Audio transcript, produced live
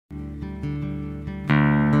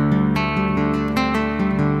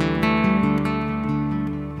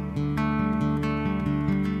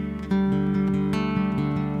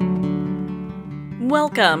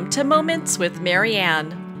Welcome to Moments with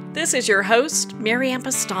Marianne. This is your host, Marianne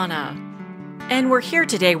Pastana. And we're here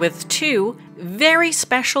today with two very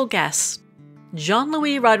special guests,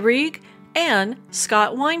 Jean-Louis Rodrigue and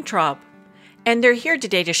Scott Weintraub. And they're here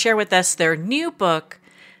today to share with us their new book,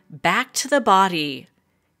 Back to the Body,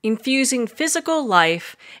 Infusing Physical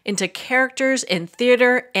Life into Characters in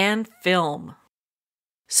Theater and Film.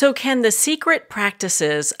 So can the secret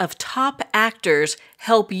practices of top actors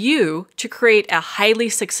help you to create a highly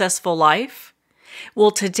successful life?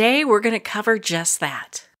 Well, today we're going to cover just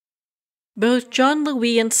that. Both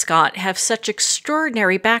Jean-Louis and Scott have such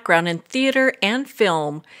extraordinary background in theater and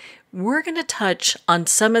film, we're going to touch on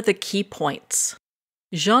some of the key points.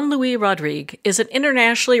 Jean-Louis Rodrigue is an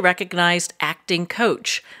internationally recognized acting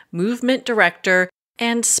coach, movement director,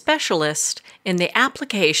 and specialist in the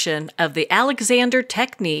application of the Alexander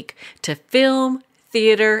technique to film,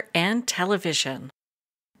 theater, and television.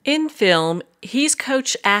 In film, he's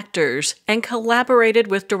coached actors and collaborated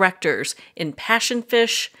with directors in Passion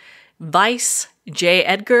Fish, Vice, J.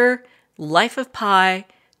 Edgar, Life of Pi,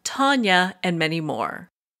 Tanya, and many more.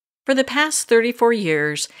 For the past 34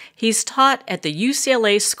 years, he's taught at the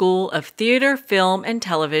UCLA School of Theater, Film, and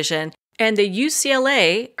Television and the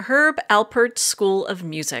UCLA Herb Alpert School of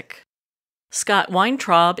Music. Scott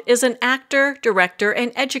Weintraub is an actor, director,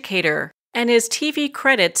 and educator, and his TV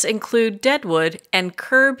credits include Deadwood and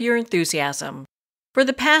Curb Your Enthusiasm. For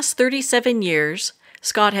the past 37 years,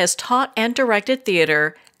 Scott has taught and directed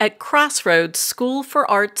theater at Crossroads School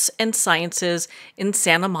for Arts and Sciences in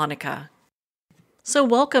Santa Monica. So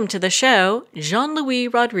welcome to the show, Jean-Louis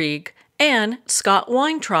Rodrigue and Scott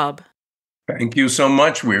Weintraub. Thank you so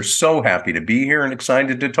much. We're so happy to be here and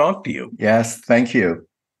excited to talk to you. Yes, thank you.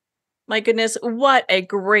 My goodness, what a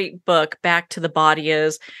great book Back to the Body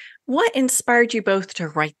is. What inspired you both to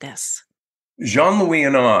write this? Jean-Louis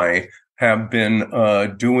and I have been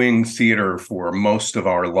doing theater for most of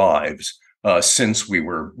our lives since we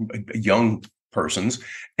were young persons.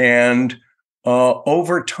 And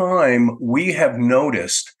over time, we have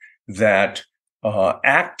noticed that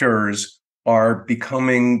actors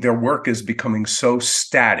their work is becoming so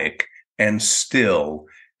static and still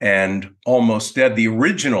and almost dead. The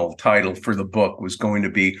original title for the book was going to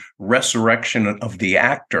be Resurrection of the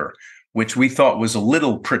Actor, which we thought was a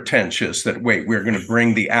little pretentious that, wait, we're going to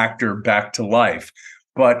bring the actor back to life.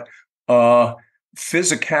 But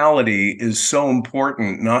physicality is so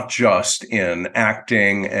important, not just in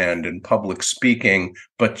acting and in public speaking,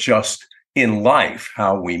 but just in life,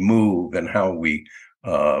 how we move and how we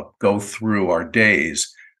go through our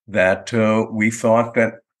days, that we thought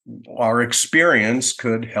that our experience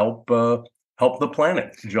could help the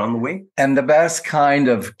planet. Jean-Louis? And the best kind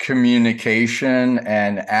of communication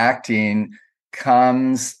and acting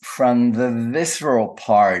comes from the visceral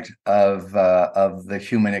part of the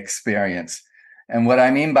human experience. And what I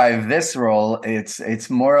mean by visceral, it's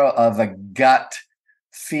more of a gut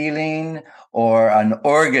feeling or an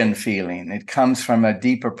organ feeling. It comes from a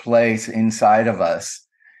deeper place inside of us.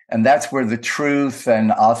 And that's where the truth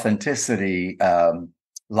and authenticity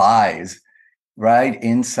lies, right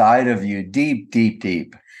inside of you, deep, deep,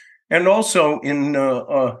 deep. And also in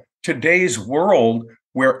today's world,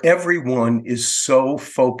 where everyone is so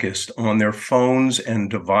focused on their phones and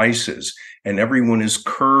devices, and everyone is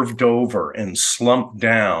curved over and slumped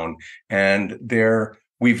down, and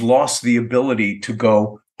we've lost the ability to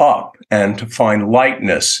go up and to find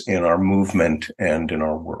lightness in our movement and in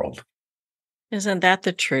our world. Isn't that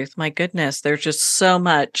the truth? My goodness, there's just so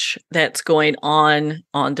much that's going on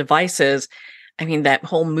devices. I mean, that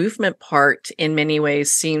whole movement part in many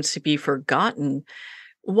ways seems to be forgotten.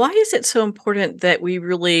 Why is it so important that we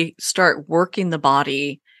really start working the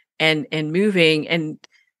body and moving and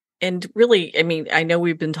really, I mean, I know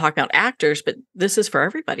we've been talking about actors, but this is for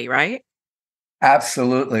everybody, right?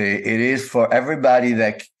 Absolutely. It is for everybody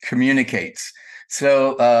that communicates.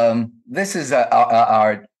 So this is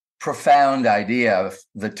our profound idea of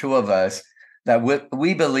the two of us, that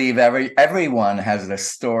we believe everyone has a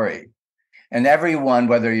story. And everyone,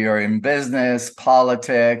 whether you're in business,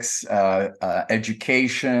 politics,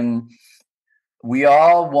 education, we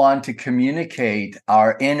all want to communicate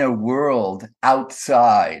our inner world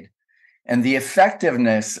outside. And the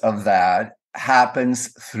effectiveness of that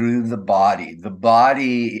happens through the body. The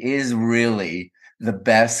body is really the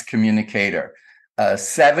best communicator.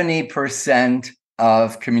 70%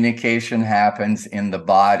 of communication happens in the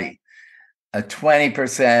body.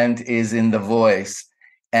 20% is in the voice.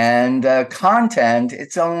 And content,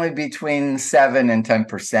 it's only between 7 and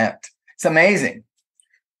 10%. It's amazing.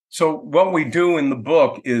 So what we do in the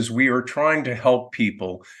book is we are trying to help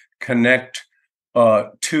people connect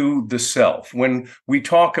to the self. When we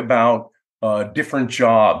talk about different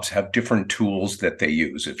jobs have different tools that they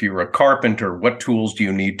use. If you're a carpenter, what tools do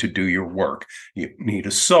you need to do your work? You need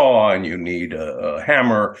a saw and you need a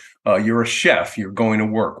hammer. You're a chef, you're going to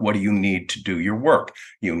work. What do you need to do your work?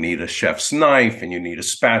 You need a chef's knife and you need a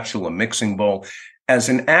spatula, mixing bowl. As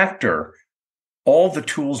an actor, all the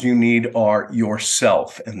tools you need are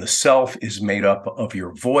yourself, and the self is made up of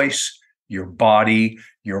your voice, your body,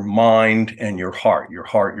 your mind, and your heart,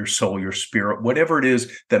 your soul, your spirit, whatever it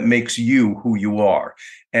is that makes you who you are.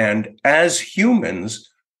 And as humans,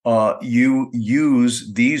 you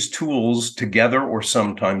use these tools together or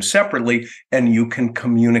sometimes separately, and you can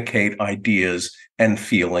communicate ideas and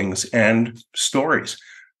feelings and stories.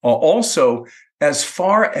 Also, as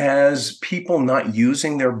far as people not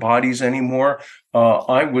using their bodies anymore,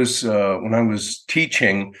 I was when I was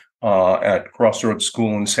teaching at Crossroads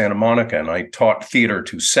School in Santa Monica, and I taught theater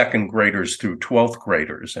to second graders through 12th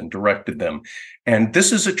graders and directed them. And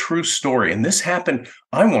this is a true story. And this happened,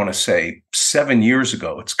 I want to say, 7 years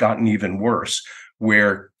ago. It's gotten even worse,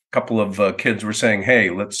 where a couple of kids were saying, hey,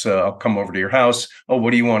 I'll come over to your house. Oh, what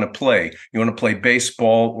do you want to play? You want to play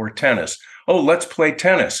baseball or tennis? Oh, let's play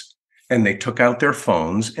tennis. And they took out their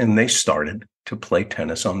phones and they started to play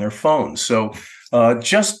tennis on their phones. So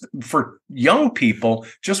just for young people,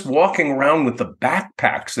 just walking around with the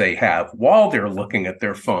backpacks they have while they're looking at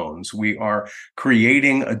their phones, we are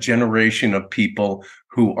creating a generation of people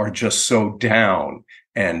who are just so down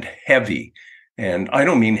and heavy. And I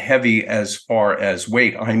don't mean heavy as far as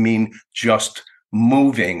weight. I mean just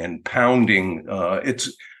moving and pounding.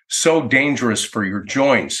 It's so dangerous for your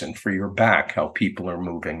joints and for your back, how people are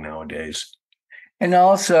moving nowadays. And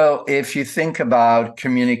also, if you think about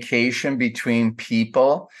communication between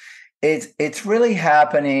people, it's really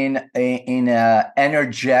happening in an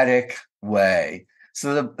energetic way.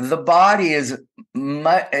 So the body is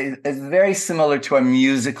very similar to a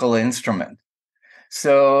musical instrument.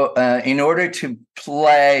 So in order to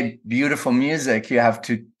play beautiful music, you have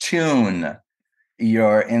to tune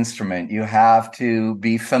your instrument. You have to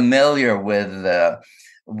be familiar with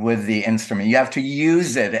the instrument. You have to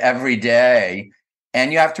use it every day.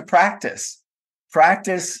 And you have to practice.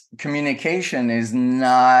 Practice communication is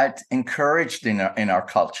not encouraged in our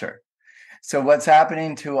culture. So what's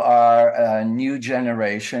happening to our new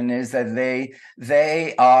generation is that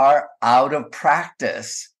they are out of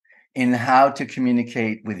practice in how to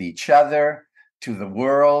communicate with each other, to the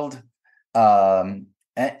world, and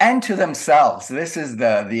to themselves. This is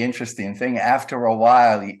the interesting thing. After a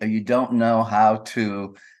while, you don't know how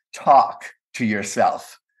to talk to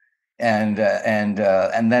yourself. And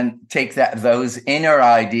then take those inner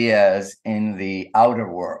ideas in the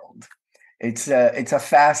outer world. It's a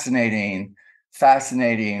fascinating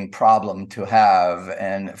problem to have,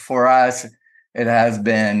 and for us, it has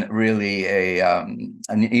been really an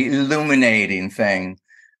illuminating thing.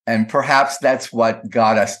 And perhaps that's what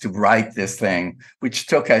got us to write this thing, which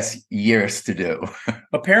took us years to do.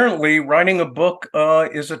 Apparently, writing a book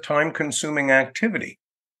is a time-consuming activity.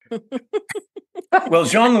 Well,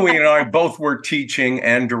 Jean-Louis and I both were teaching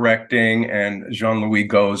and directing, and Jean-Louis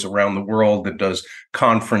goes around the world and does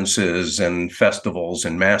conferences and festivals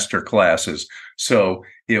and master classes. So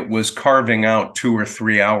it was carving out 2 or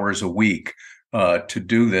 3 hours a week to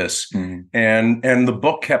do this. Mm-hmm. And the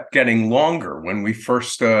book kept getting longer. When we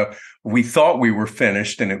first, we thought we were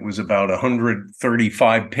finished, and it was about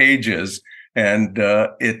 135 pages, and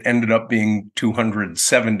it ended up being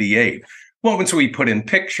 278. Well, and so we put in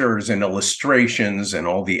pictures and illustrations and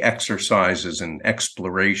all the exercises and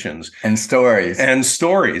explorations. And stories. And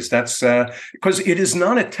stories. That's because it is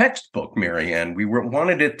not a textbook, Marianne. We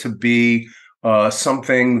wanted it to be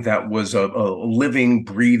something that was a living,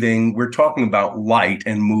 breathing. We're talking about light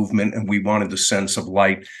and movement, and we wanted the sense of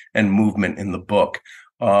light and movement in the book.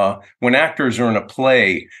 When actors are in a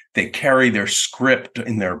play, they carry their script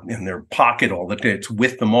in their pocket all the day. It's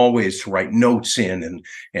with them always to write notes in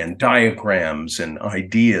and diagrams and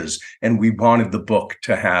ideas. And we wanted the book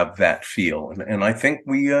to have that feel. And I think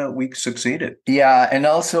we succeeded. Yeah. And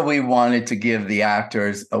also we wanted to give the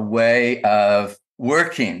actors a way of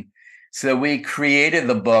working. So we created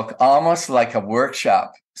the book almost like a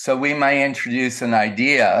workshop. So we might introduce an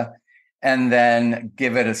idea and then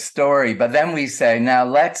give it a story. But then we say, now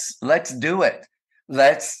let's do it.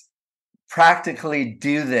 Let's practically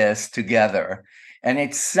do this together. And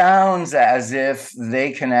it sounds as if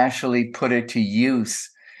they can actually put it to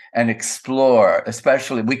use and explore,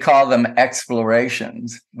 especially, we call them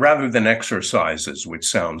explorations. Rather than exercises, which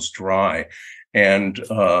sounds dry. And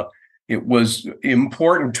it was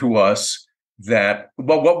important to us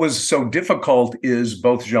what was so difficult is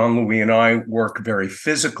both Jean-Louis and I work very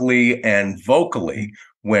physically and vocally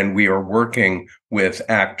when we are working with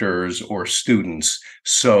actors or students.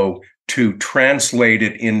 So to translate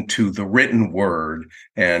it into the written word,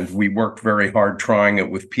 and we worked very hard trying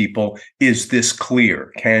it with people. Is this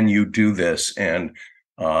clear? Can you do this? And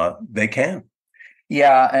they can.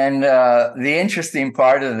 Yeah, and the interesting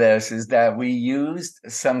part of this is that we used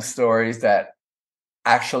some stories that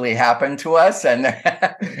actually happened to us and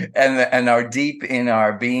and are deep in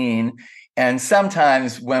our being. And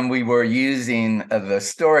sometimes when we were using the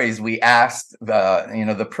stories, we asked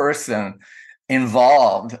the person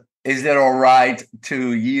involved, is it all right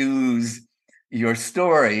to use your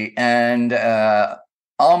story? And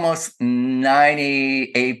almost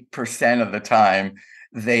 98% of the time,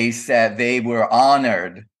 they said they were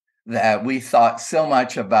honored that we thought so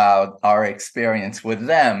much about our experience with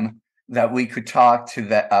them that we could talk to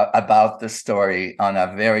about the story on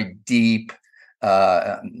a very deep,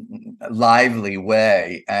 lively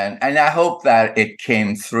way, and I hope that it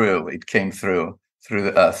came through. It came through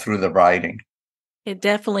the writing. It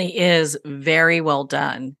definitely is very well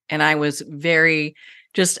done, and I was very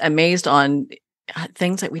just amazed on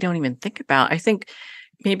things that we don't even think about. I think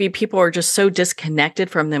maybe people are just so disconnected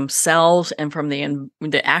from themselves and from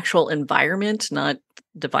the actual environment, not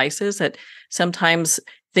devices, that sometimes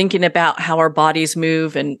thinking about how our bodies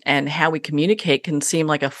move and how we communicate can seem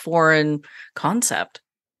like a foreign concept.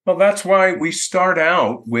 Well, that's why we start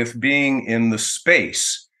out with being in the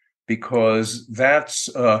space, because that's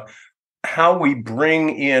how we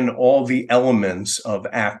bring in all the elements of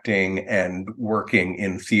acting and working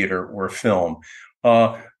in theater or film.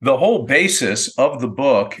 The whole basis of the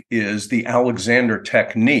book is the Alexander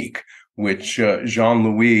technique, which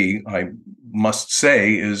Jean-Louis, I must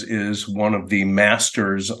say, is one of the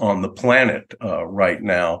masters on the planet right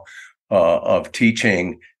now of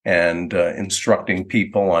teaching and instructing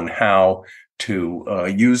people on how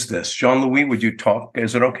to use this. Jean-Louis, would you talk?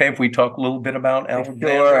 Is it okay if we talk a little bit about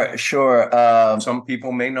Alexander? Sure. Some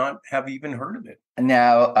people may not have even heard of it.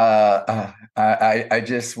 Now, I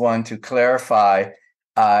just want to clarify.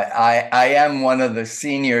 I am one of the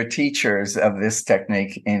senior teachers of this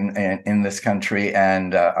technique in this country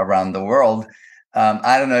and around the world.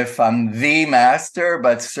 I don't know if I'm the master,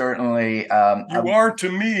 but certainly you are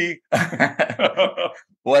to me.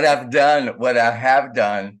 What I have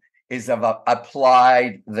done is I've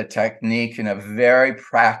applied the technique in a very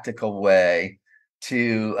practical way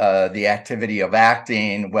to the activity of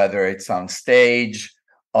acting, whether it's on stage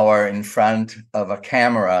or in front of a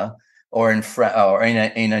camera or in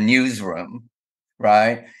a newsroom,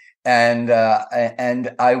 right? And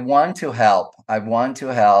I want to help. I want to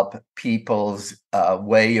help people's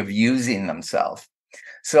way of using themselves.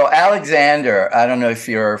 So Alexander, I don't know if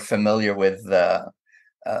you're familiar with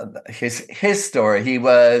his story. He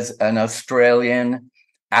was an Australian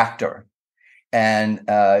actor, and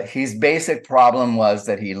his basic problem was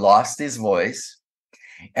that he lost his voice,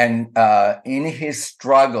 and in his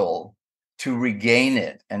struggle to regain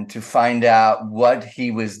it and to find out what he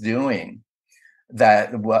was doing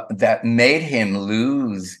that made him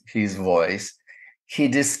lose his voice, he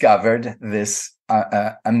discovered this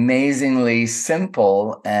amazingly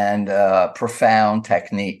simple and profound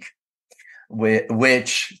technique,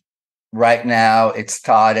 which right now it's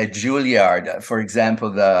taught at Juilliard. For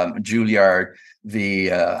example, the Juilliard, the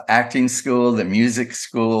acting school, the music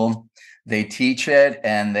school, they teach it,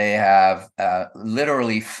 and they have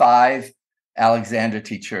literally 5 Alexander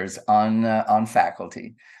teachers on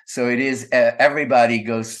faculty. So it is everybody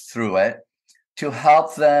goes through it to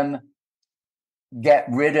help them get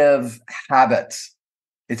rid of habits.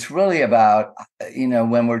 It's really about,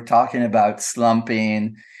 when we're talking about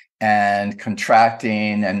slumping and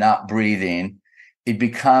contracting and not breathing, it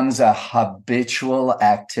becomes a habitual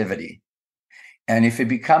activity. And if it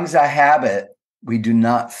becomes a habit, we do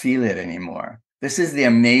not feel it anymore. This is the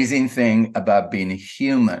amazing thing about being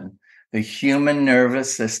human. The human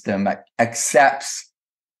nervous system accepts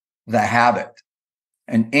the habit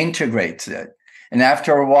and integrates it. And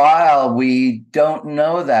after a while, we don't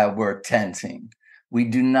know that we're tensing. We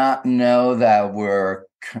do not know that we're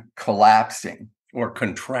collapsing or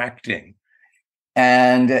contracting.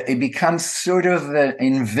 And it becomes sort of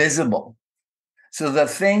invisible. So the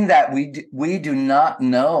thing that we do not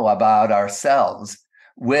know about ourselves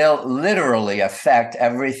will literally affect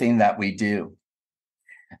everything that we do.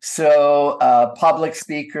 So public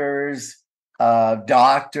speakers,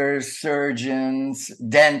 doctors, surgeons,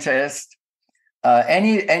 dentists,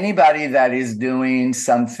 anybody that is doing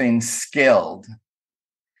something skilled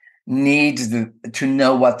needs to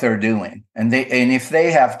know what they're doing. And if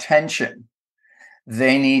they have tension,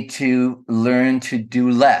 they need to learn to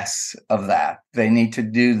do less of that. They need to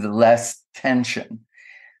do the less tension.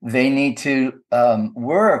 They need to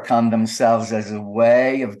work on themselves as a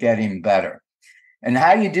way of getting better. And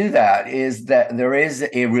how you do that is that there is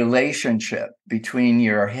a relationship between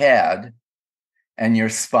your head and your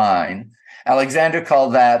spine. Alexander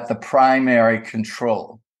called that the primary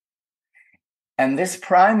control. And this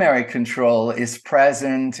primary control is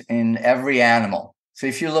present in every animal. So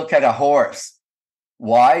if you look at a horse,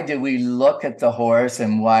 why do we look at the horse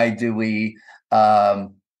and why do we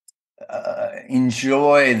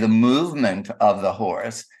enjoy the movement of the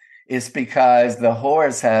horse? It's because the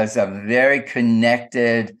horse has a very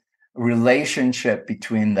connected relationship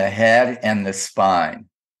between the head and the spine.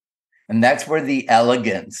 And that's where the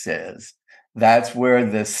elegance is. That's where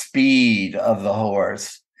the speed of the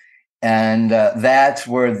horse. And that's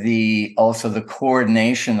where also the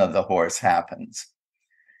coordination of the horse happens.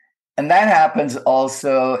 And that happens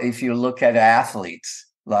also if you look at athletes,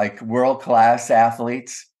 like world-class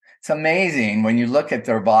athletes. It's amazing when you look at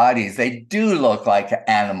their bodies; they do look like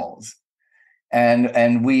animals,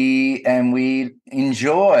 and we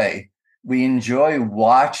enjoy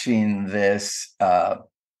watching this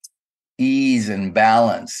ease and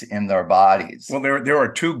balance in their bodies. Well, there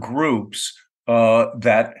are two groups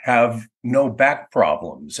that have no back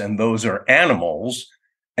problems, and those are animals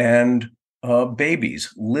and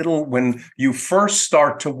babies. When you first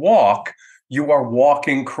start to walk, you are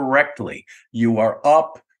walking correctly. You are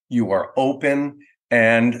up, you are open,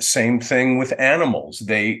 and same thing with animals.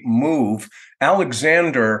 They move.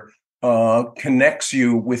 Alexander connects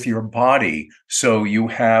you with your body, so you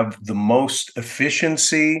have the most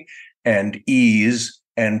efficiency and ease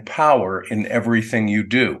and power in everything you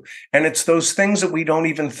do. And it's those things that we don't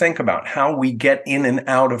even think about, how we get in and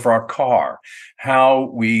out of our car, how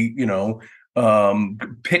we,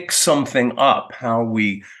 pick something up, how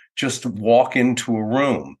we just walk into a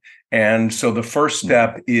room. And so the first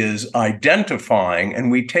step is identifying,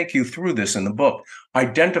 and we take you through this in the book,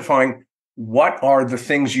 identifying what are the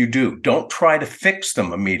things you do. Don't try to fix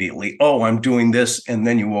them immediately. Oh, I'm doing this, and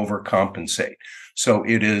then you overcompensate. So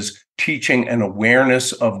it is teaching an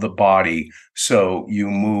awareness of the body so you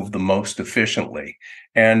move the most efficiently.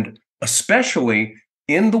 And especially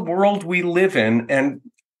in the world we live in, and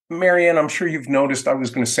Marianne, I'm sure you've noticed, I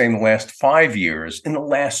was going to say in the last 5 years, in the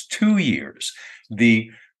last 2 years, the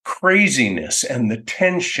craziness and the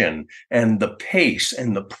tension and the pace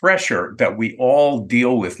and the pressure that we all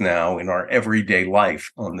deal with now in our everyday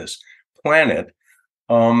life on this planet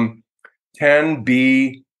can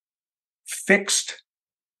be fixed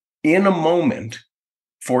in a moment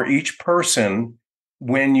for each person.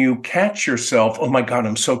 When you catch yourself, oh my God,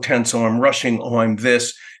 I'm so tense, oh, I'm rushing, oh, I'm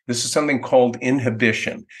this. This is something called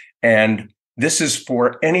inhibition. And this is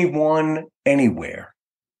for anyone, anywhere.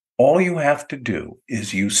 All you have to do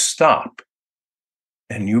is you stop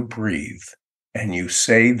and you breathe and you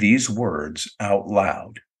say these words out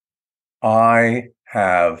loud. I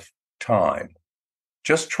have time.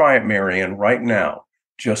 Just try it, Marianne, right now.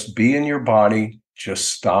 Just be in your body. Just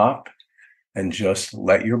stop and just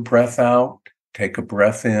let your breath out. Take a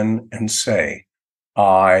breath in and say,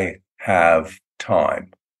 I have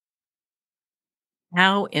time.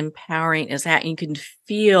 How empowering is that? You can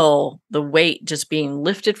feel the weight just being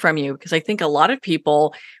lifted from you, because I think a lot of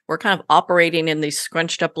people, we're kind of operating in these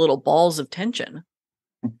scrunched up little balls of tension.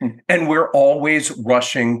 And we're always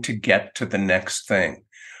rushing to get to the next thing.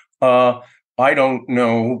 I don't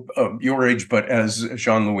know your age, but as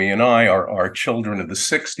Jean-Louis and I are children of the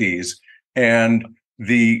 60s, and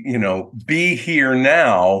the, be here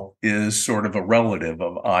now is sort of a relative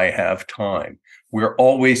of I have time. We're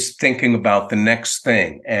always thinking about the next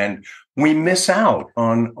thing, and we miss out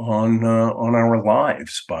on our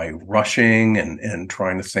lives by rushing and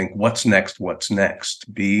trying to think what's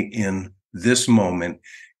next. Be in this moment,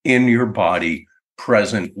 in your body,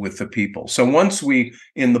 present with the people. So once we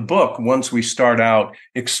start out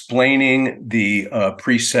explaining the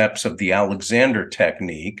precepts of the Alexander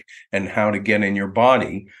technique and how to get in your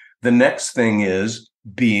body, the next thing is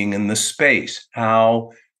being in the space.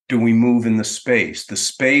 How do we move in the space? The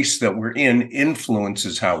space that we're in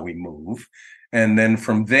influences how we move. And then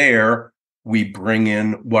from there, we bring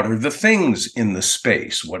in what are the things in the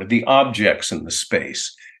space? What are the objects in the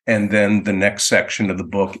space? And then the next section of the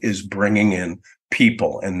book is bringing in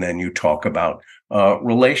people. And then you talk about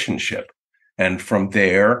relationship. And from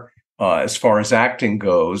there, as far as acting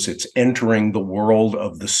goes, it's entering the world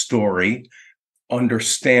of the story,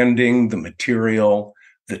 understanding the material,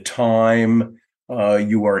 the time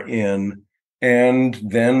you are in, and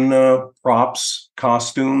then props,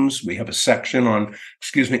 costumes. We have a section on,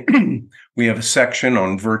 we have a section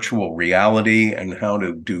on virtual reality and how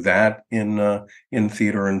to do that in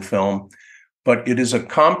theater and film. But it is a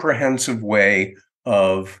comprehensive way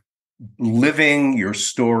of living your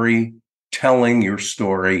story, telling your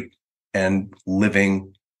story, and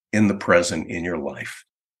living in the present in your life.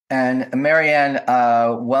 And Marianne,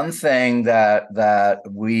 one thing that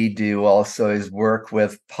we do also is work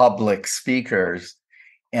with public speakers.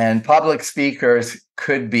 And public speakers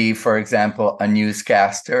could be, for example, a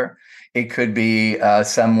newscaster. It could be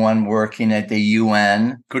someone working at the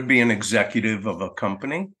UN. Could be an executive of a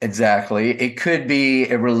company. Exactly. It could be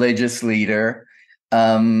a religious leader.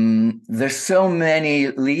 There's so many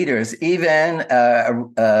leaders, even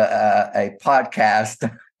a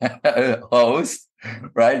podcast host,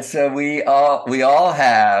 right? So we all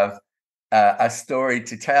have a story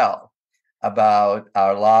to tell about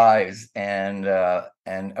our lives, and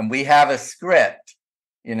we have a script,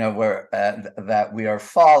 where that we are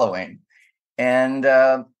following, and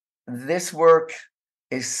this work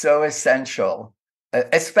is so essential,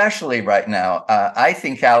 especially right now. I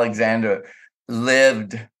think Alexander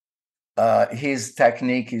lived. His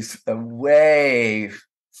technique is way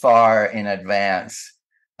far in advance.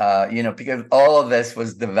 Because all of this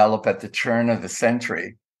was developed at the turn of the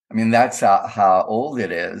century. I mean, that's how old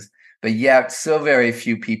it is. But yet, so very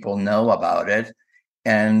few people know about it,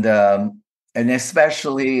 and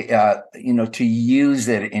especially to use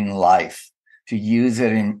it in life, to use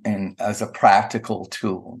it in as a practical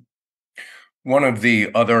tool. One of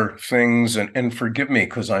the other things, and forgive me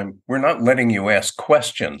because we're not letting you ask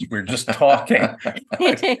questions. We're just talking.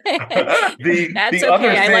 That's okay.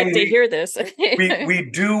 I like to hear this.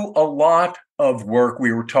 we do a lot of work.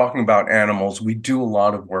 We were talking about animals. We do a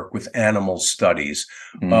lot of work with animal studies.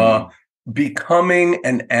 Becoming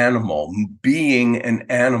an animal, being an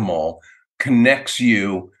animal connects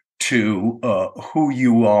you to who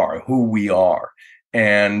you are, who we are.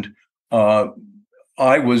 And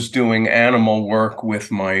I was doing animal work with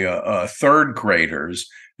my third graders.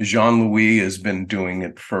 Jean-Louis has been doing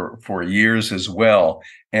it for years as well.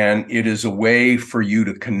 And it is a way for you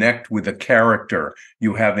to connect with a character.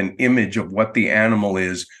 You have an image of what the animal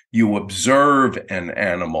is. You observe an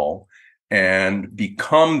animal and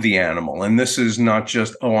become the animal. And this is not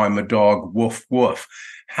just, oh, I'm a dog, woof, woof.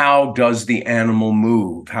 How does the animal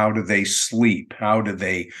move? How do they sleep? What do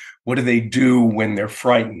they do when they're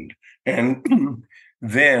frightened? And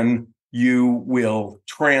then you will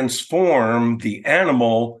transform the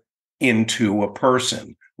animal into a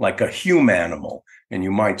person, like a human animal. And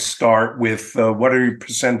you might start with, what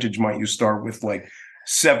percentage might you start with? Like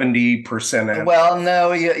 70%? Well,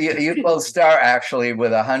 no, you will start actually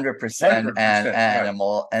with 100%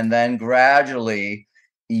 animal, right. And then gradually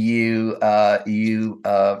you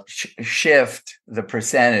shift the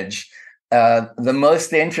percentage. The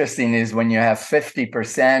most interesting is when you have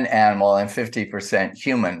 50% animal and 50%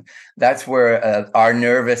 human. That's where our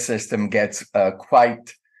nervous system gets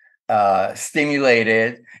quite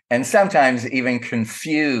stimulated and sometimes even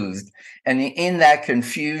confused. And in that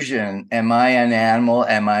confusion, am I an animal?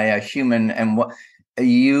 Am I a human? And what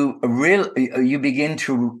you begin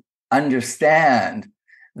to understand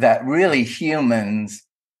that really humans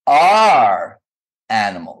are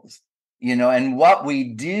animals, and what we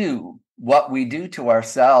do to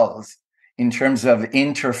ourselves in terms of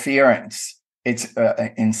interference, it's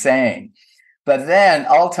insane. But then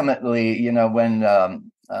ultimately, when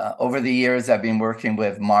over the years, I've been working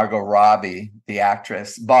with Margot Robbie, the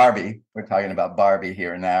actress, Barbie. We're talking about Barbie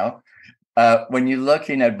here now. When you're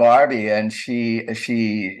looking at Barbie, and she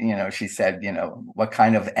said, what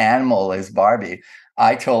kind of animal is Barbie?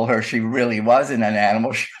 I told her she really wasn't an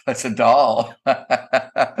animal; she was a doll.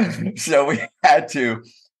 So we had to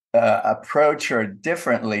approach her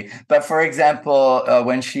differently. But for example,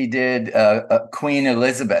 when she did Queen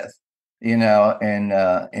Elizabeth, in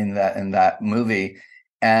that movie.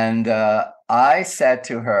 And I said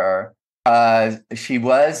to her, she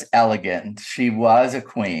was elegant, she was a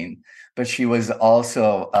queen, but she was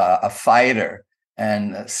also a fighter.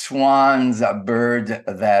 And swans are birds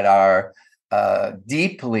that are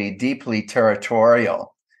deeply, deeply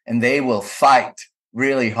territorial, and they will fight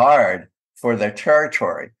really hard for their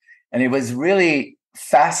territory. And it was really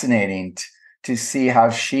fascinating to see how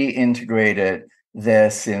she integrated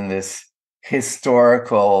this in this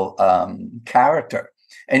historical character.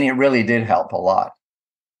 And it really did help a lot.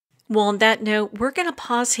 Well, on that note, we're going to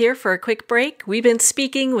pause here for a quick break. We've been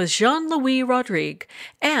speaking with Jean-Louis Rodrigue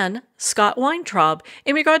and Scott Weintraub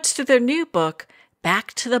in regards to their new book,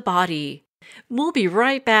 Back to the Body. We'll be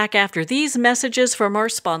right back after these messages from our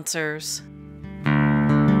sponsors.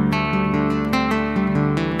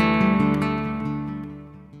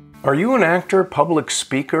 Are you an actor, public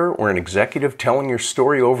speaker, or an executive telling your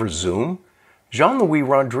story over Zoom? Jean-Louis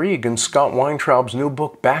Rodrigue and Scott Weintraub's new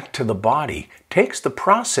book, Back to the Body, takes the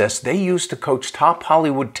process they use to coach top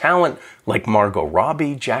Hollywood talent like Margot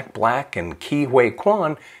Robbie, Jack Black, and Ke Huy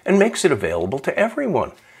Quan and makes it available to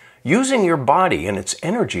everyone. Using your body and its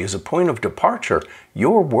energy as a point of departure,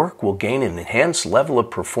 your work will gain an enhanced level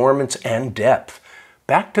of performance and depth.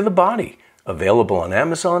 Back to the Body, available on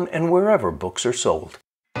Amazon and wherever books are sold.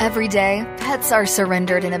 Every day, pets are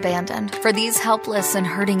surrendered and abandoned. For these helpless and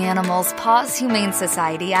hurting animals, Paws Humane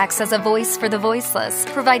Society acts as a voice for the voiceless,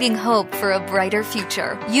 providing hope for a brighter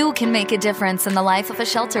future. You can make a difference in the life of a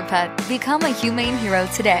shelter pet. Become a humane hero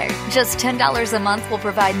today. Just $10 a month will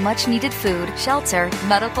provide much-needed food, shelter,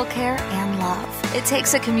 medical care, and love. It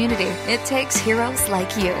takes a community. It takes heroes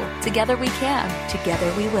like you. Together we can.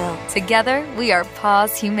 Together we will. Together we are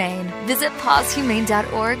Paws Humane. Visit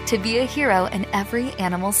pawshumane.org to be a hero in every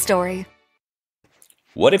animal story.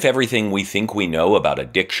 What if everything we think we know about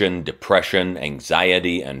addiction, depression,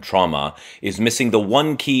 anxiety, and trauma is missing the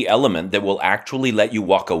one key element that will actually let you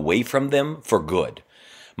walk away from them for good?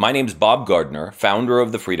 My name's Bob Gardner, founder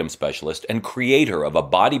of The Freedom Specialist and creator of a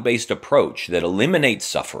body-based approach that eliminates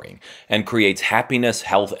suffering and creates happiness,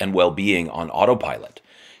 health, and well-being on autopilot.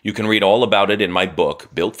 You can read all about it in my book,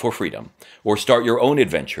 Built for Freedom, or start your own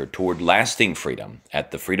adventure toward lasting freedom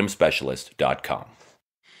at thefreedomspecialist.com.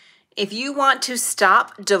 If you want to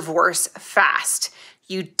stop divorce fast,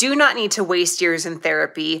 you do not need to waste years in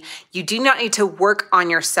therapy, you do not need to work on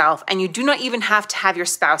yourself, and you do not even have to have your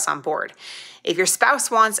spouse on board. If your spouse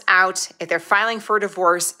wants out, if they're filing for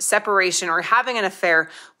divorce, separation, or having an affair,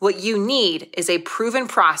 what you need is a proven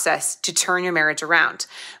process to turn your marriage around.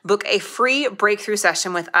 Book a free breakthrough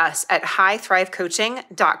session with us at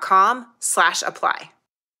highthrivecoaching.com/apply.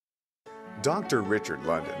 Dr. Richard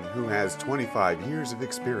London, who has 25 years of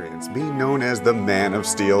experience being known as the Man of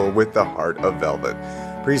Steel with the Heart of Velvet,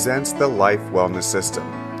 presents the Life Wellness System,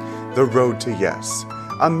 The Road to Yes,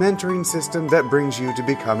 a mentoring system that brings you to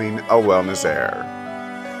becoming a wellness heir.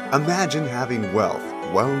 Imagine having wealth,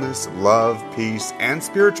 wellness, love, peace, and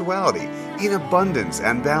spirituality in abundance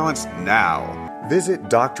and balance now. Visit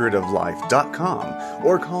doctorateoflife.com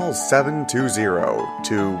or call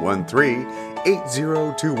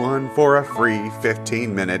 720-213-8021 for a free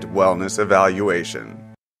 15-minute wellness evaluation.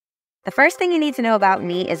 The first thing you need to know about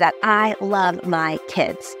me is that I love my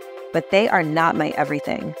kids, but they are not my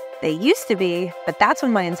everything. They used to be, but that's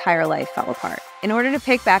when my entire life fell apart. In order to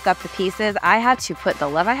pick back up the pieces, I had to put the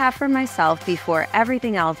love I have for myself before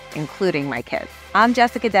everything else, including my kids. I'm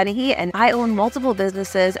Jessica Dennehy, and I own multiple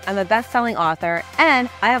businesses. I'm a best-selling author, and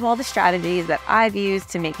I have all the strategies that I've used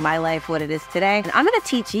to make my life what it is today. And I'm going to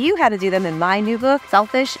teach you how to do them in my new book,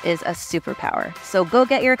 Selfish is a Superpower. So go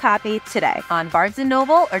get your copy today on Barnes &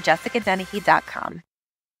 Noble or jessicadennehy.com.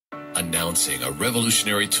 Announcing a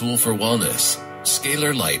revolutionary tool for wellness.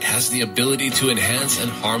 Scalar Light has the ability to enhance and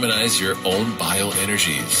harmonize your own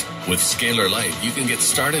bioenergies. With Scalar Light, you can get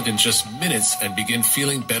started in just minutes and begin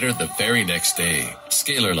feeling better the very next day.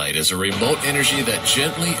 Scalar Light is a remote energy that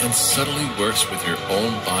gently and subtly works with your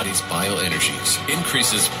own body's bioenergies,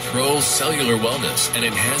 increases pro-cellular wellness, and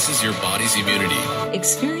enhances your body's immunity.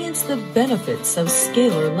 Experience the benefits of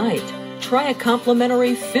Scalar Light. Try a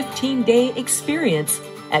complimentary 15-day experience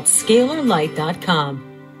at scalarlight.com.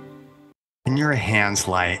 In your hands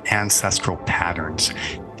lie ancestral patterns.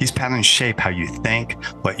 These patterns shape how you think,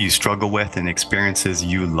 what you struggle with, and experiences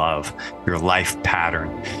you love, your life pattern.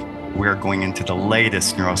 We're going into the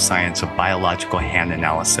latest neuroscience of biological hand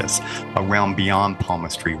analysis, a realm beyond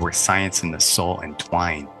palmistry where science and the soul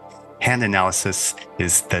entwine. Hand analysis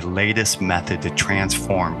is the latest method to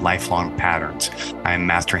transform lifelong patterns. I am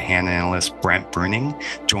Master Hand Analyst Brent Bruning.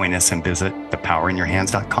 Join us and visit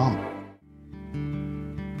thepowerinyourhands.com.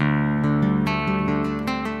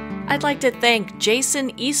 I'd like to thank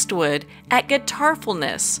Jason Eastwood at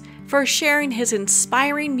Guitarfulness for sharing his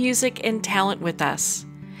inspiring music and talent with us.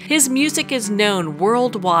 His music is known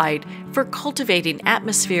worldwide for cultivating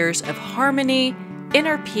atmospheres of harmony,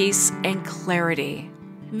 inner peace, and clarity.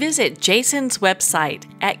 Visit Jason's website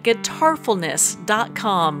at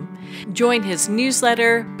guitarfulness.com. Join his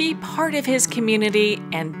newsletter, be part of his community,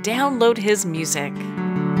 and download his music.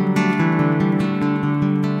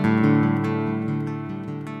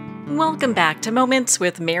 Welcome back to Moments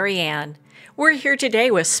with Marianne. We're here today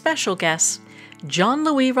with special guests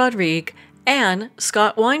Jean-Louis Rodrigue and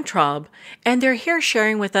Scott Weintraub, and they're here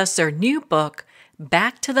sharing with us their new book,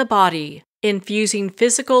 Back to the Body, Infusing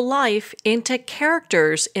Physical Life into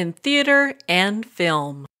Characters in Theater and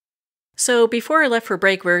Film. So before I left for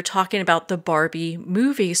break, we were talking about the Barbie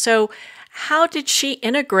movie. So How did she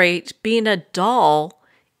integrate being a doll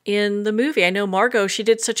in the movie? I know Margot, she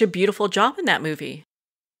did such a beautiful job in that movie.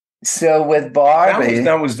 So with Barbie,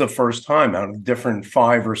 that was the first time out of different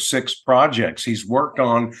 5 or 6 projects he's worked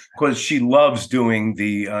on, because she loves doing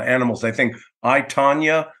the animals. I think I,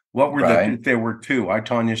 Tonya, what were there were 2. I,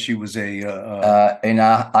 Tonya, she was in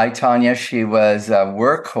I, Tonya, she was a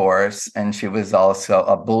workhorse, and she was also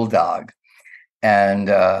a bulldog, and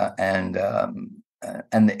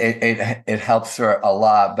it helps her a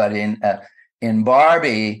lot. But in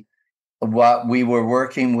Barbie, what we were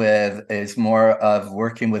working with is more of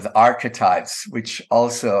working with archetypes, which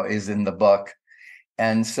also is in the book.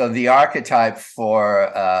 And so the archetype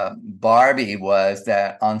for Barbie was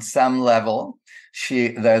that on some level,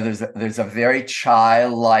 there's a very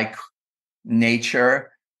childlike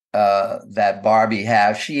nature that Barbie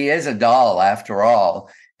has. She is a doll after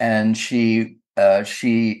all, and she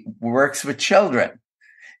works with children.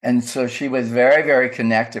 And so she was very, very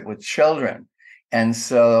connected with children. And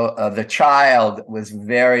so the child was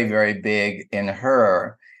very, very big in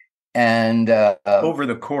her. And over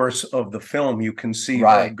the course of the film, you can see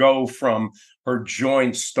her go from her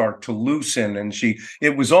joints start to loosen. And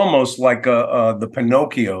it was almost like the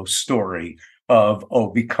Pinocchio story of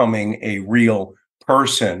becoming a real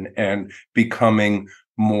person and becoming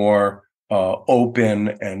more open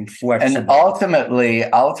and flexible. And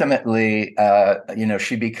ultimately,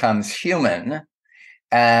 she becomes human.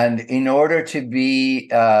 And in order to be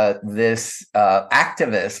this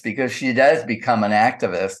activist, because she does become an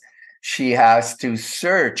activist, she has to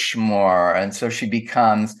search more. And so she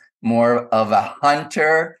becomes more of a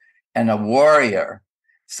hunter and a warrior.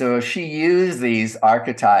 So she used these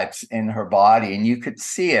archetypes in her body, and you could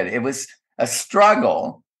see it. It was a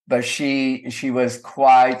struggle, but she was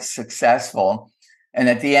quite successful. And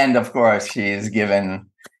at the end, of course, she is given,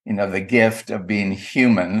 the gift of being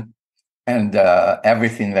human, and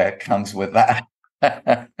everything that comes with that.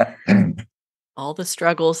 All the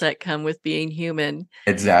struggles that come with being human.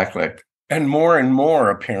 Exactly. And more,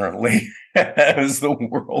 apparently, as the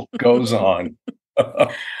world goes on.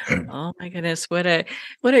 Oh my goodness, what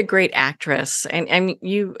a great actress. And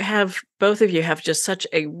both of you have just such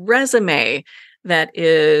a resume that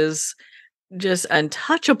is just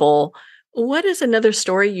untouchable. What is another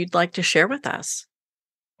story you'd like to share with us?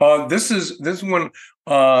 This one,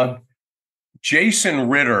 Jason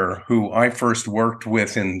Ritter, who I first worked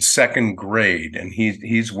with in 2nd grade, and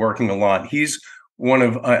he's working a lot. He's one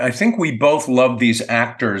of, I think we both love these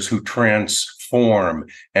actors who transform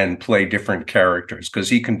and play different characters, because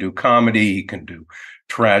he can do comedy, he can do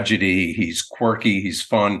tragedy, he's quirky, he's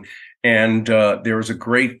fun. And there was a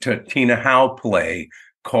great Tina Howe play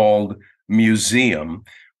called Museum,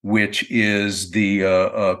 which is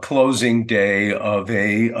the closing day of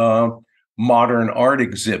a modern art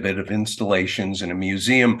exhibit of installations in a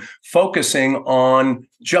museum, focusing on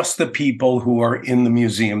just the people who are in the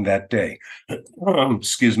museum that day.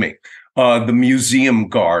 Excuse me. The museum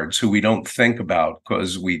guards, who we don't think about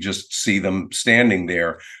because we just see them standing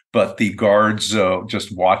there, but the guards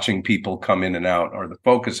just watching people come in and out are the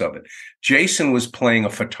focus of it. Jason was playing a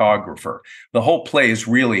photographer. The whole play is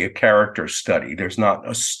really a character study. There's not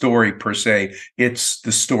a story per se. It's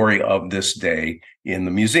the story of this day in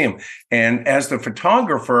the museum. And as the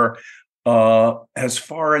photographer, as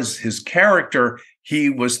far as his character,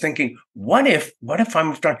 he was thinking, what if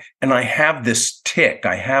I'm and I have this tick,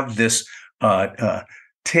 I have this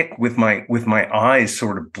tick with my eyes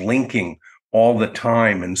sort of blinking all the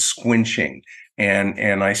time and squinching.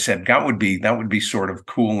 And I said, that would be sort of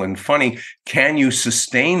cool and funny. Can you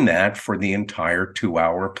sustain that for the entire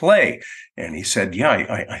 2-hour play? And he said, yeah,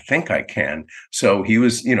 I think I can. So he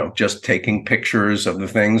was, just taking pictures of the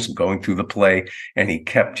things, going through the play, and he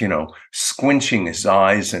kept, squinching his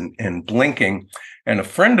eyes and blinking. And a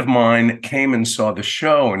friend of mine came and saw the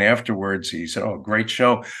show, and afterwards he said, oh, great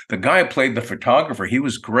show. The guy who played the photographer, he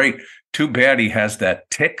was great. Too bad he has that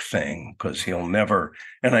tick thing, because he'll never.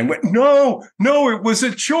 And I went, no, it was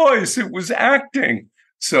a choice. It was acting.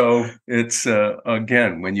 So it's,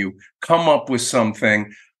 again, when you come up with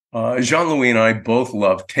something, Jean-Louis and I both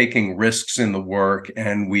love taking risks in the work,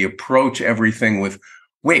 and we approach everything with,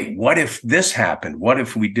 wait, what if this happened? What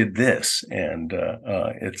if we did this? And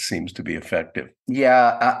it seems to be effective.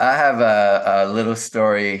 Yeah, I have a little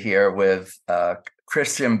story here with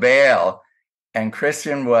Christian Bale. And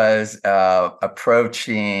Christian was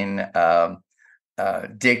approaching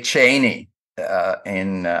Dick Cheney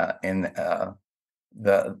in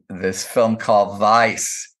this film called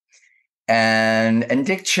Vice. And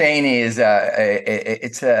Dick Cheney is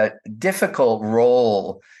it's a difficult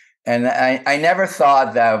role And I never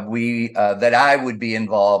thought that that I would be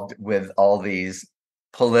involved with all these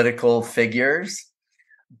political figures,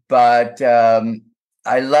 but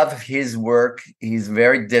I love his work. He's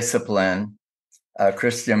very disciplined.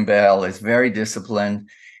 Christian Bale is very disciplined,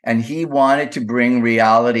 and he wanted to bring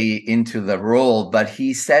reality into the role. But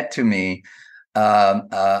he said to me,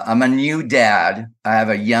 I'm a new dad. I have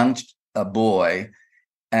a young boy.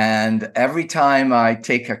 And every time I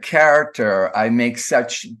take a character, I make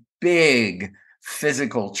such big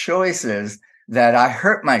physical choices that I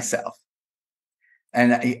hurt myself.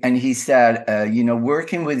 And he said,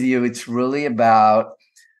 working with you, it's really about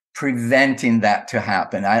preventing that to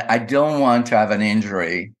happen. I don't want to have an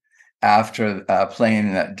injury after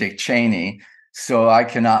playing Dick Cheney, so I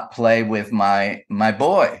cannot play with my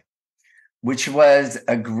boy, which was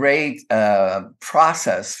a great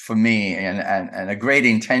process for me and a great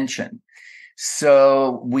intention.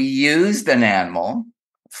 So we used an animal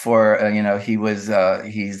for, he was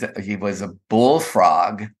a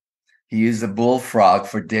bullfrog. He used a bullfrog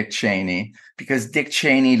for Dick Cheney because Dick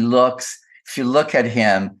Cheney looks, if you look at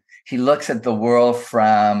him, he looks at the world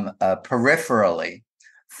from peripherally,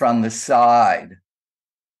 from the side.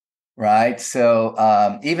 Right.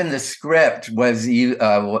 So even the script was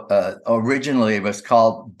originally it was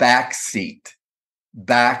called Backseat,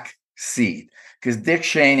 because Dick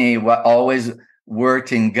Cheney always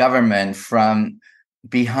worked in government from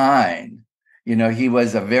behind. He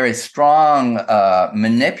was a very strong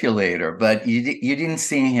manipulator, but you didn't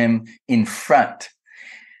see him in front.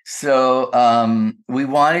 So we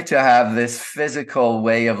wanted to have this physical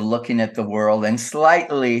way of looking at the world and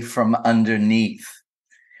slightly from underneath.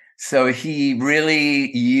 So he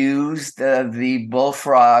really used the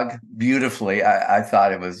bullfrog beautifully. I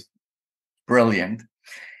thought it was brilliant.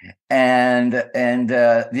 And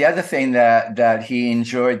the other thing that he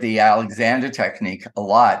enjoyed the Alexander technique a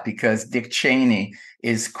lot, because Dick Cheney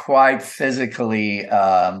is quite physically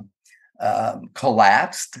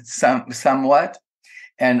collapsed somewhat.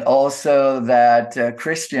 And also that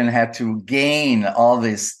Christian had to gain all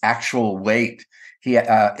this actual weight.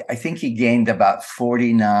 I think he gained about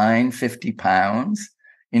 50 pounds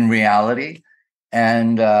in reality.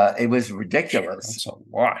 And it was ridiculous. That's a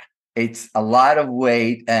lot. It's a lot of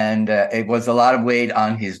weight. And it was a lot of weight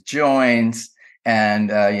on his joints.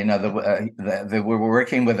 And, they were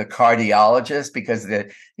working with a cardiologist because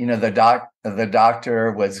the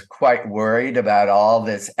doctor was quite worried about all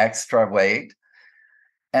this extra weight.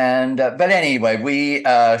 And but anyway, we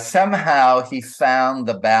somehow he found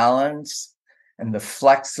the balance and the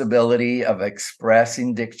flexibility of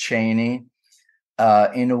expressing Dick Cheney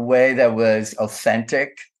in a way that was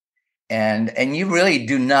authentic. And you really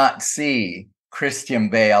do not see Christian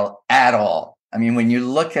Bale at all. I mean, when you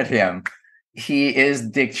look at him, he is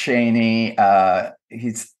Dick Cheney.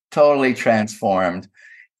 He's totally transformed.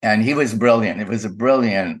 And he was brilliant. It was a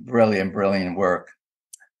brilliant work.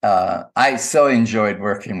 I so enjoyed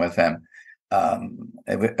working with him.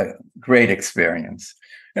 It was a great experience.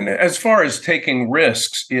 And as far as taking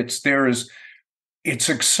risks, it's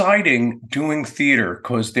exciting doing theater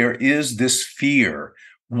because there is this fear.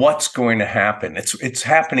 What's going to happen? It's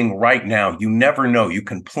happening right now. You never know. You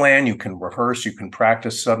can plan, you can rehearse, you can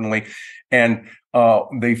practice suddenly. And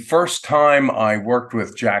the first time I worked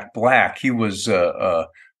with Jack Black, he was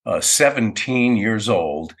 17 years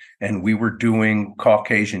old, and we were doing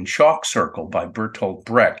Caucasian Chalk Circle by Bertolt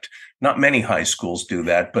Brecht. Not many high schools do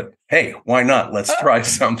that, but hey, why not? Let's try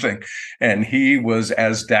something. And he was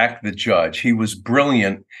as Dak the judge. He was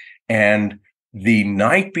brilliant. And the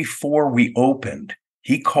night before we opened,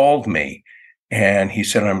 he called me and he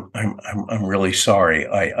said, I'm really sorry.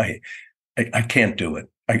 I can't do it.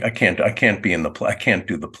 I can't be in the play. I can't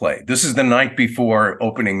do the play. This is the night before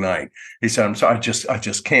opening night. He said, I'm sorry, I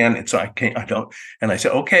just can't. I don't. And I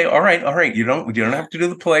said, okay, all right. You don't have to do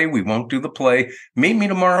the play. We won't do the play. Meet me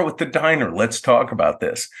tomorrow at the diner. Let's talk about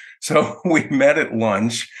this. So we met at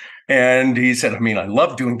lunch and he said, I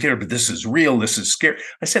love doing theater, but this is real. This is scary.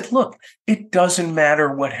 I said, look, it doesn't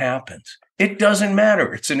matter what happens. It doesn't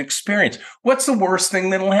matter. It's an experience. What's the worst thing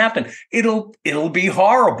that'll happen? It'll be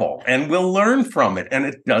horrible and we'll learn from it. And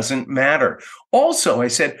it doesn't matter. Also, I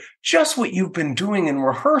said, just what you've been doing in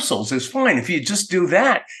rehearsals is fine. If you just do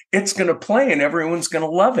that, it's going to play and everyone's going to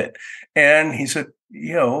love it. And he said,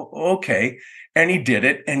 okay. And he did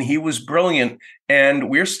it. And he was brilliant. And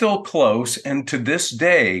we're still close. And to this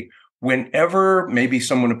day, whenever maybe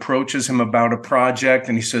someone approaches him about a project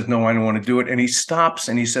and he says, no, I don't want to do it. And he stops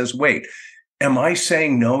and he says, wait, am I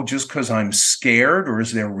saying no just because I'm scared, or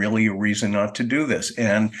is there really a reason not to do this?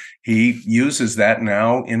 And he uses that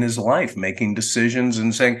now in his life, making decisions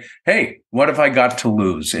and saying, hey, what have I got to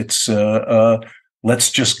lose? It's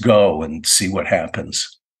let's just go and see what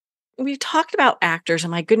happens. We've talked about actors,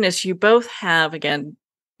 and my goodness, you both have, again,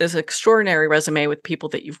 this extraordinary resume with people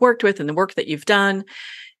that you've worked with and the work that you've done.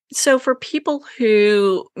 So for people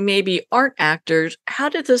who maybe aren't actors, how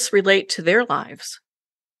did this relate to their lives?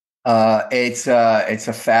 It's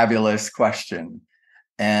a fabulous question,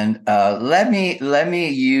 and let me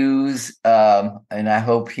use, and I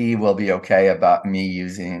hope he will be okay about me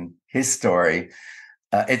using his story.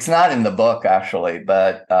 It's not in the book actually,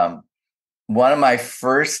 but one of my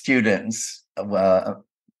first students,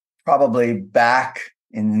 probably back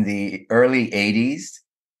in the early '80s,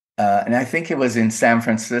 and I think it was in San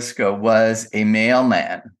Francisco, was a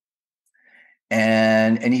mailman.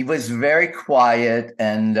 And he was very quiet,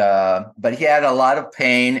 and but he had a lot of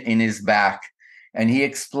pain in his back, and he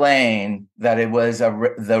explained that it was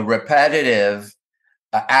the repetitive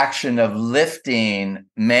action of lifting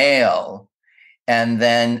mail and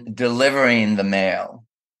then delivering the mail,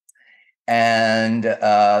 and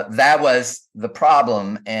that was the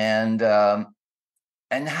problem, and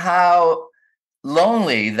how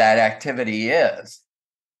lonely that activity is.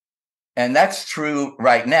 And that's true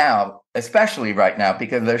right now, especially right now,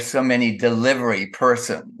 because there's so many delivery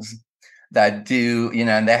persons that do,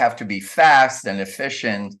 and they have to be fast and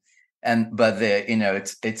efficient. But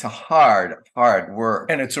it's a hard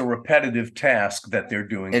work. And it's a repetitive task that they're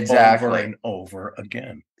doing over and over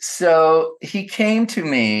again. So he came to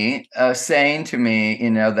me saying to me,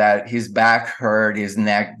 that his back hurt, his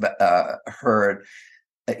neck hurt.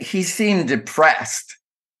 He seemed depressed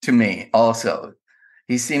to me also.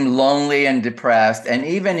 He seemed lonely and depressed, and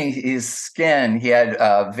even his skin, he had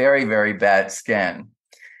very, very bad skin.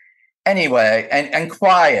 Anyway, and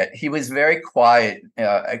quiet. He was very quiet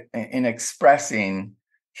in expressing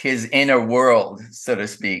his inner world, so to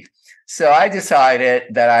speak. So I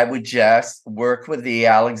decided that I would just work with the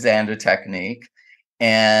Alexander technique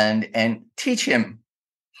and teach him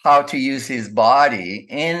how to use his body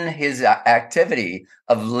in his activity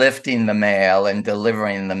of lifting the mail and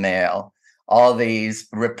delivering the mail. All these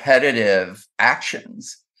repetitive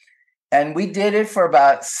actions. And we did it for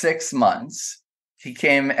about 6 months. He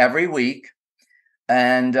came every week.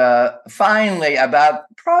 And finally,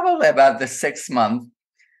 probably about the 6th month,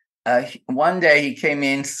 one day he came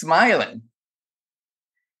in smiling.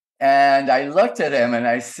 And I looked at him and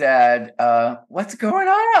I said, what's going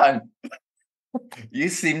on? You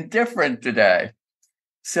seem different today.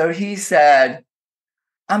 So he said,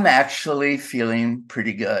 I'm actually feeling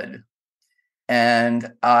pretty good.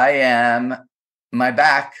 And my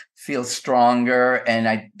back feels stronger, and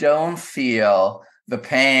I don't feel the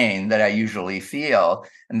pain that I usually feel.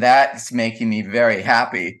 And that's making me very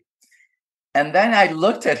happy. And then I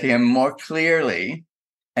looked at him more clearly,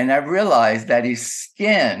 and I realized that his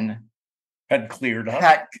skin had cleared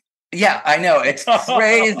up. Yeah, I know. It's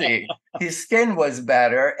crazy. His skin was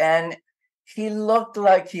better, and he looked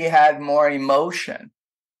like he had more emotion.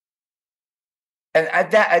 And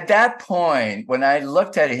at that point, when I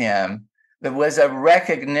looked at him, there was a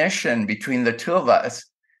recognition between the two of us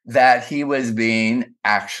that he was being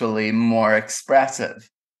actually more expressive.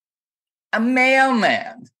 A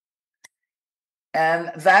mailman.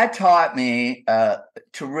 And that taught me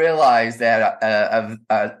to realize that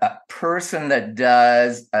a person that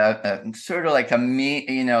does sort of like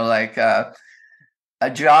a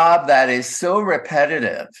job that is so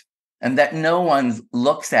repetitive and that no one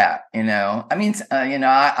looks at, I mean,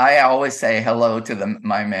 I always say hello to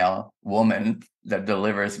my mail woman that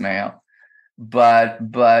delivers mail, but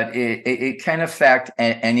it can affect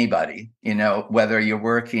anybody, whether you're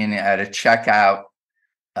working at a checkout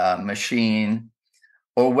machine,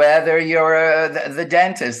 or whether you're the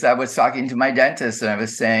dentist. I was talking to my dentist and I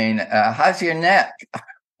was saying, how's your neck?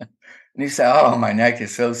 And he said, oh, my neck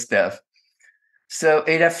is so stiff. So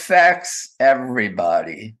it affects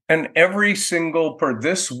everybody. And every single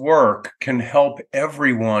this work can help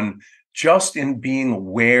everyone just in being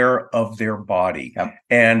aware of their body. Yep.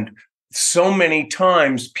 And so many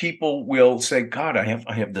times people will say, God, I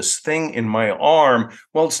have this thing in my arm.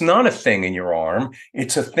 Well, it's not a thing in your arm.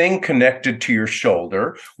 It's a thing connected to your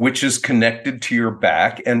shoulder, which is connected to your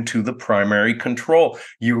back and to the primary control.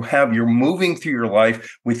 You're moving through your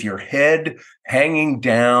life with your head hanging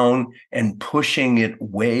down and pushing it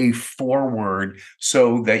way forward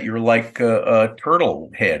so that you're like a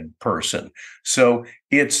turtle head person. So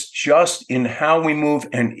it's just in how we move.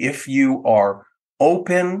 And if you are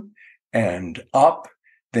open and up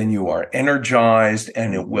then you are energized,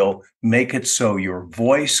 and it will make it so your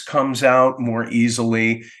voice comes out more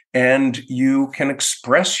easily and you can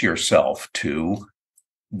express yourself to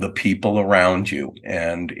the people around you.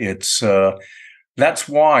 And that's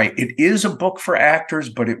why it is a book for actors,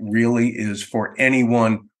 but it really is for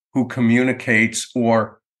anyone who communicates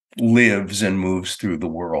or lives and moves through the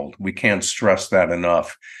world. We can't stress that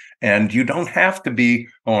enough. And you don't have to be,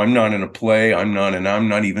 oh, I'm not in a play, I'm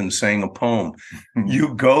not even saying a poem.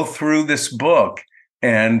 You go through this book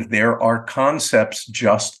and there are concepts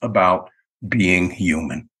just about being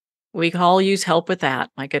human. We can all use help with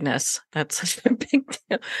that. My goodness, that's such a big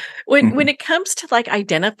deal. When it comes to like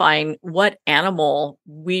identifying what animal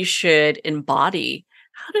we should embody,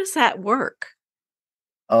 how does that work?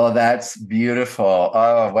 Oh, that's beautiful.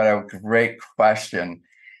 Oh, what a great question.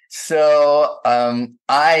 So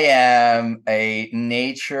I am a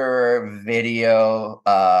nature video.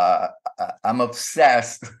 I'm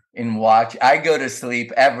obsessed in watch. I go to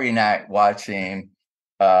sleep every night watching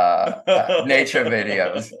nature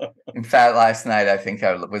videos. In fact, last night I think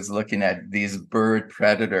I was looking at these bird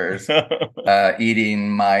predators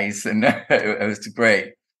eating mice, and it was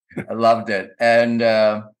great. I loved it.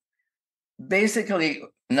 And basically,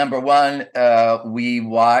 number one,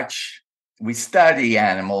 we study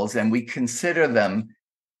animals and we consider them.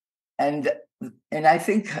 And I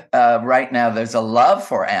think right now there's a love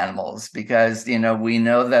for animals because, we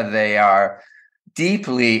know that they are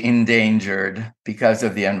deeply endangered because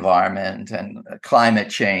of the environment and climate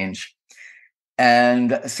change.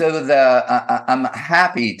 And so I'm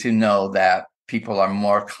happy to know that people are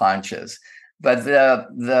more conscious. But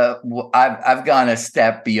I've gone a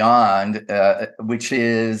step beyond, which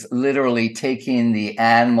is literally taking the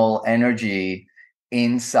animal energy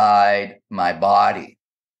inside my body.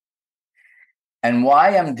 And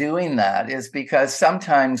why I'm doing that is because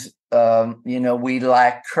sometimes, we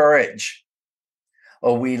lack courage,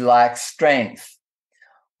 or we lack strength,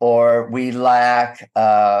 or we lack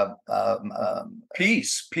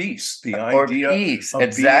peace. The idea of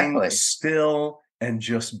exactly. Being still and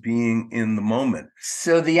just being in the moment.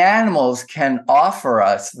 So the animals can offer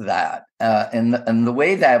us that. And the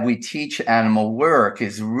way that we teach animal work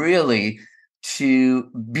is really to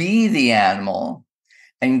be the animal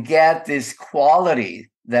and get this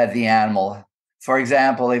quality that the animal, for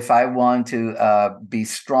example, if I want to be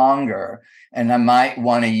stronger, and I might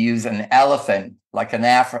want to use an elephant, like an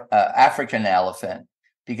African elephant,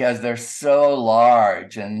 because they're so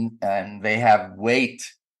large and they have weight.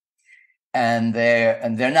 And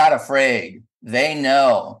they're not afraid. They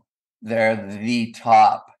know they're the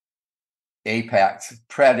top apex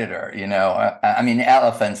predator. I mean,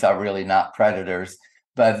 elephants are really not predators,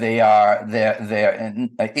 but they're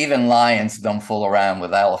even lions don't fool around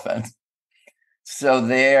with elephants. So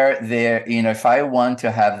they're if I want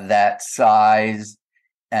to have that size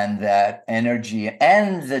and that energy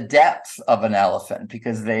and the depth of an elephant,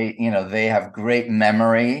 because they have great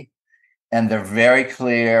memory. And they're very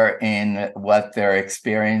clear in what they're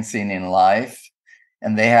experiencing in life.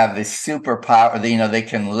 And they have this superpower, they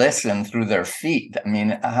can listen through their feet. I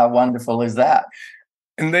mean, how wonderful is that?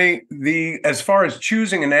 And as far as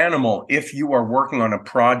choosing an animal, if you are working on a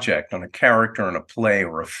project, on a character in a play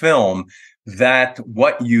or a film, that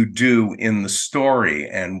what you do in the story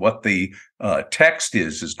and what the text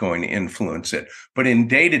is going to influence it. But in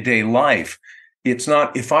day-to-day life, it's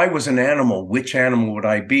not, if I was an animal, which animal would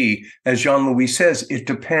I be? As Jean-Louis says, it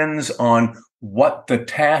depends on what the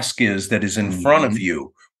task is that is in front of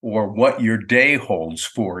you or what your day holds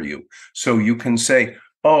for you. So you can say,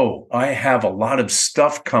 oh, I have a lot of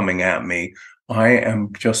stuff coming at me. I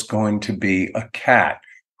am just going to be a cat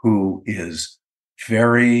who is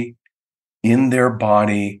very in their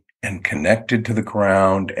body and connected to the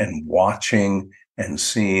ground and watching and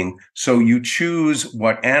seeing. So you choose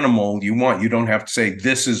what animal you want. You don't have to say,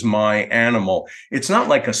 this is my animal. It's not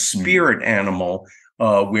like a spirit animal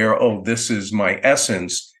where, oh, this is my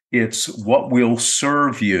essence. It's what will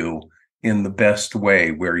serve you in the best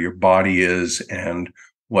way, where your body is and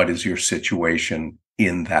what is your situation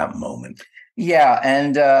in that moment. Yeah,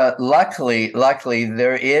 and luckily,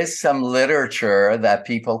 there is some literature that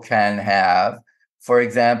people can have. For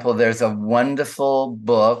example, there's a wonderful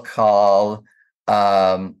book called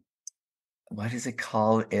what is it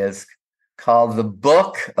called? Is called The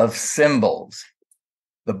Book of Symbols.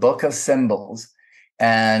 The Book of Symbols,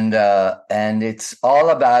 and it's all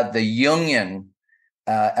about the Jungian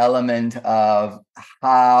element of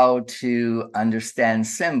how to understand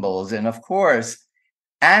symbols. And of course,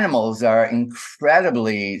 animals are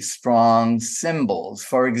incredibly strong symbols.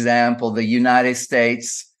 For example, the United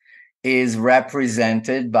States is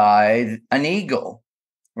represented by an eagle.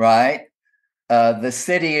 right? The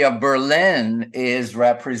city of Berlin is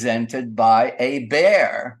represented by a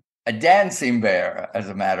bear, a dancing bear, as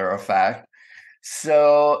a matter of fact.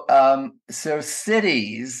 So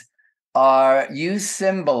cities use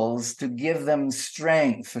symbols to give them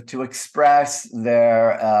strength, to express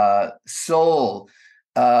their soul.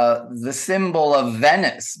 The symbol of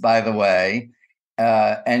Venice, by the way,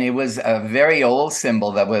 and it was a very old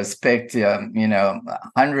symbol that was picked,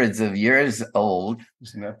 hundreds of years old.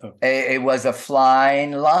 Isn't that it was a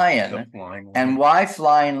flying lion. The flying lion. And why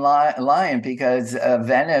flying lion? Because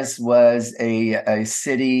Venice was a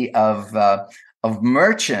city of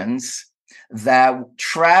merchants that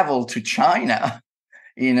traveled to China,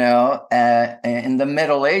 in the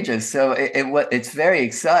Middle Ages. So it's very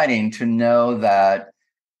exciting to know that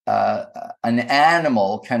an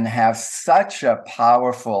animal can have such a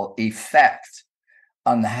powerful effect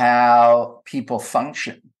on how people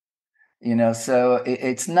function. So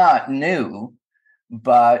it's not new,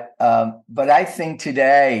 but I think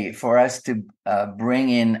today, for us to bring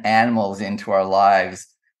in animals into our lives,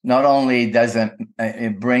 not only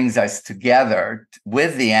it brings us together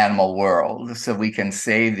with the animal world so we can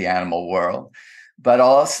save the animal world, but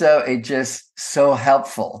also it's just so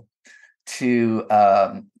helpful to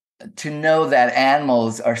know that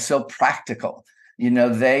animals are so practical.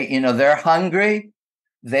 They're hungry,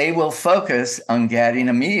 they will focus on getting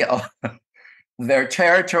a meal. Their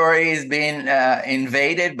territory is being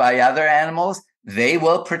invaded by other animals, they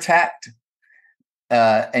will protect.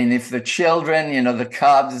 And if the children, the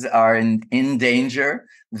cubs are in danger,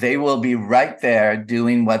 they will be right there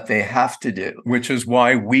doing what they have to do. Which is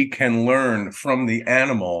why we can learn from the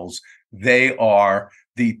animals. They are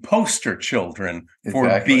the poster children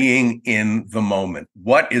for being in the moment.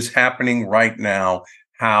 What is happening right now?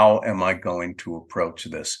 How am I going to approach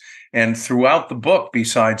this? And throughout the book,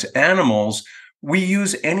 besides animals, we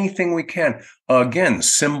use anything we can. Again,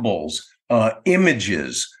 symbols,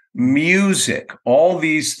 images, music, all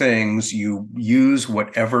these things, you use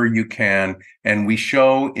whatever you can. And we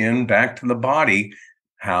show in Back to the Body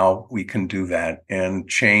how we can do that and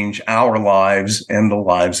change our lives and the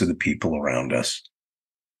lives of the people around us.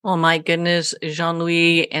 Oh my goodness,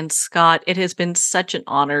 Jean-Louis and Scott, it has been such an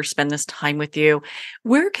honor to spend this time with you.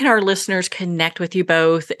 Where can our listeners connect with you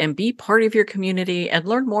both and be part of your community and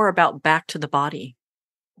learn more about Back to the Body?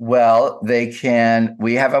 Well,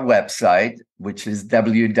 we have a website, which is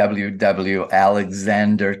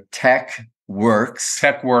www.alexandertechworks.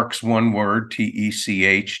 Techworks, one word,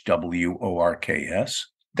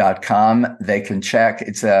 TECHWORKS.com. They can check.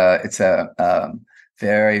 It's a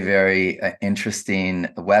very, very interesting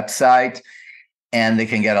website, and they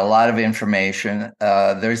can get a lot of information.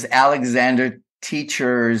 There's Alexander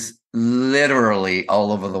teachers literally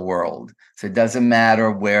all over the world. So it doesn't matter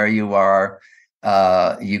where you are.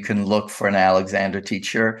 You can look for an Alexander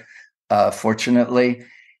teacher, fortunately.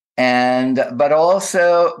 But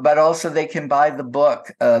also they can buy the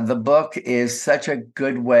book. The book is such a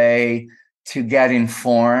good way to get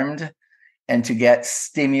informed and to get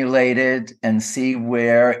stimulated and see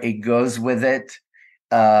where it goes with it.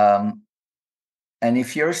 And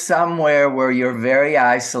if you're somewhere where you're very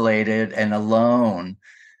isolated and alone,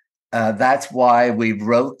 that's why we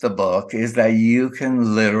wrote the book, is that you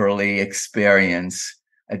can literally experience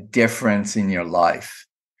a difference in your life.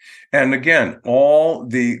 And again, all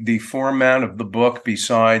the format of the book,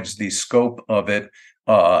 besides the scope of it,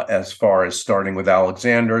 as far as starting with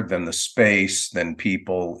Alexander, then the space, then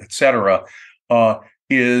people, etc.,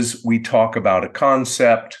 is we talk about a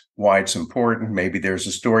concept, why it's important, maybe there's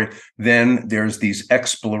a story. Then there's these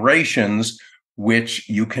explorations, which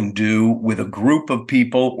you can do with a group of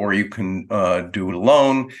people, or you can do it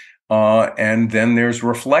alone. And then there's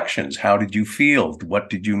reflections. How did you feel? What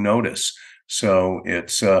did you notice? So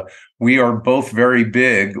it's we are both very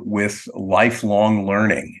big with lifelong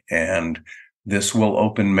learning, and this will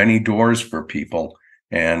open many doors for people.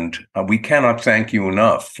 And we cannot thank you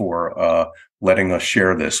enough for letting us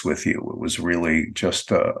share this with you. It was really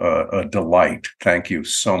just a delight. Thank you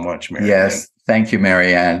so much, Marianne. Yes, thank you,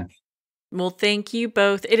 Marianne. Well, thank you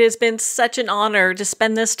both. It has been such an honor to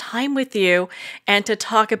spend this time with you and to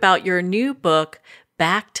talk about your new book,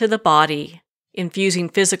 Back to the Body, Infusing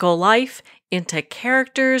Physical Life into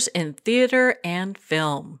Characters in Theater and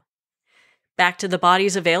Film. Back to the Body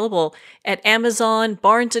is available at Amazon,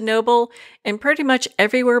 Barnes & Noble, and pretty much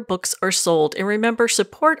everywhere books are sold. And remember,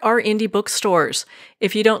 support our indie bookstores.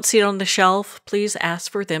 If you don't see it on the shelf, please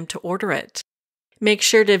ask for them to order it. Make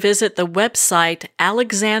sure to visit the website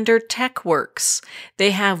Alexander Techworks.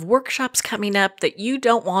 They have workshops coming up that you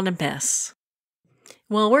don't want to miss.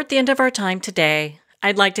 Well, we're at the end of our time today.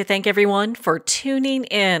 I'd like to thank everyone for tuning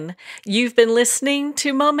in. You've been listening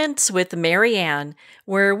to Moments with Marianne,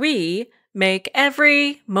 where we make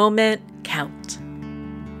every moment count.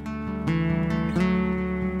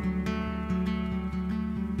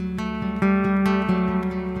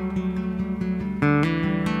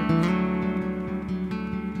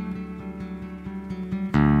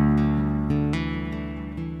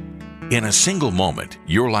 In a single moment,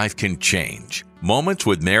 your life can change. Moments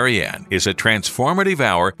with Marianne is a transformative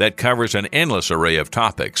hour that covers an endless array of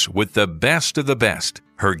topics with the best of the best.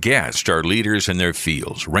 Her guests are leaders in their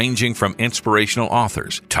fields, ranging from inspirational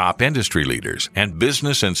authors, top industry leaders, and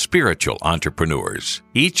business and spiritual entrepreneurs.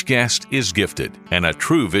 Each guest is gifted and a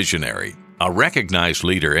true visionary, a recognized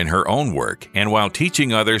leader in her own work, and while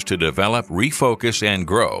teaching others to develop, refocus, and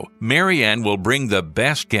grow, Marianne will bring the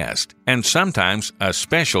best guest and sometimes a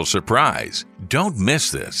special surprise. Don't miss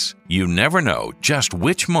this. You never know just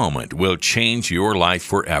which moment will change your life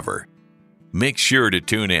forever. Make sure to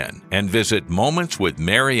tune in and visit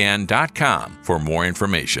momentswithmarianne.com for more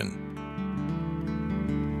information.